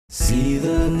See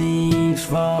the leaves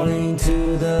falling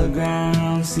to the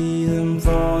ground, see them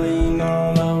falling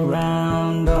all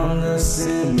around on the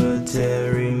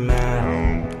cemetery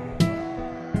mound.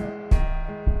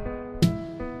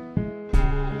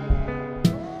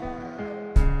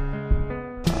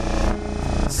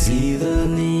 See the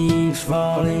leaves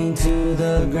falling to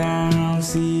the ground,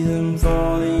 see them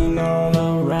falling all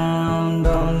around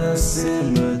on the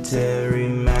cemetery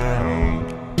mound.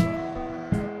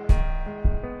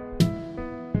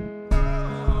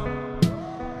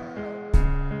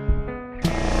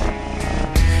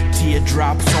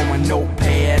 Teardrops on my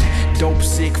notepad, dope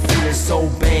sick, feeling so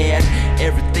bad.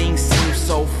 Everything seems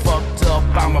so fucked up,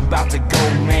 I'm about to go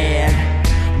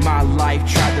mad. My life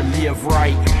tried to live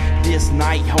right, this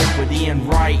night hope it end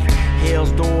right.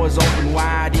 Hell's doors open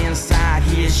wide inside,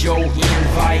 here's your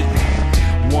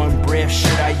invite. One breath,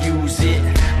 should I use it?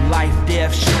 Life,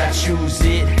 death, should I choose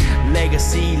it?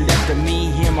 Legacy left to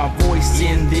me, hear my voice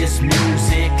in this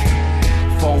music.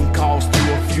 Phone calls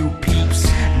to a few peeps,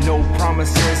 no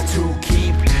promises to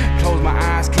keep. Close my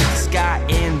eyes, kiss the sky,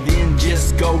 and then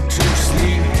just go to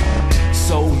sleep.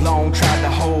 So long, tried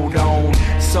to hold on,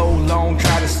 so long,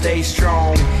 tried to stay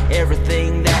strong.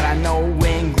 Everything that I know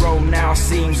and grow now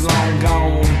seems long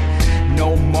gone.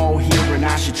 No more hearing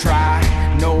I should try,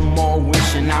 no more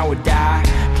wishing I would die.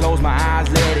 Close my eyes,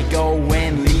 let it go,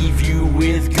 and leave you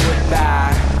with goodbye.